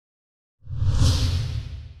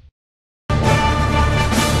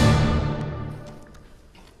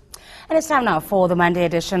And it's time now for the Monday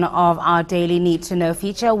edition of our Daily Need to Know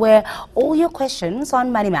feature, where all your questions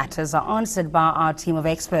on money matters are answered by our team of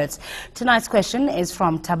experts. Tonight's question is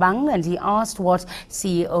from Tabang, and he asked what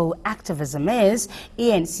CEO activism is.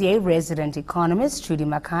 eNCA resident economist Trudi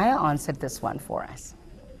Makhaya answered this one for us.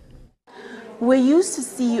 We're used to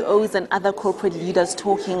CEOs and other corporate leaders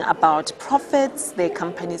talking about profits, their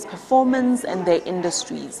company's performance, and their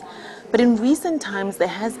industries. But in recent times, there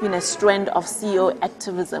has been a trend of CEO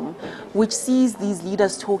activism, which sees these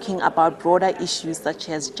leaders talking about broader issues such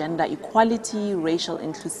as gender equality, racial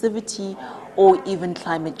inclusivity, or even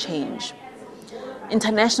climate change.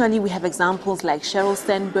 Internationally, we have examples like Sheryl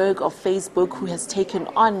Sandberg of Facebook, who has taken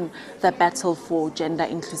on the battle for gender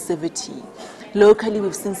inclusivity. Locally,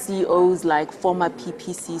 we've seen CEOs like former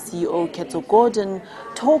PPC CEO Ketso Gordon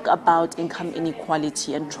talk about income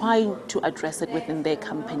inequality and trying to address it within their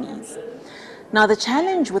companies. Now, the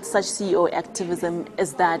challenge with such CEO activism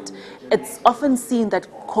is that it's often seen that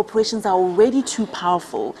corporations are already too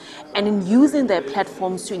powerful, and in using their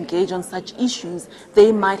platforms to engage on such issues,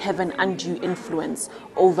 they might have an undue influence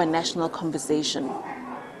over national conversation.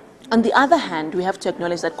 On the other hand, we have to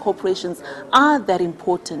acknowledge that corporations are that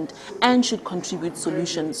important and should contribute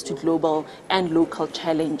solutions to global and local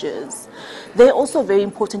challenges. They're also very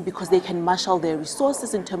important because they can marshal their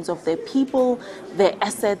resources in terms of their people, their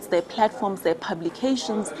assets, their platforms, their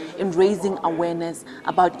publications in raising awareness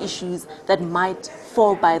about issues that might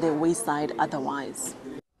fall by their wayside otherwise.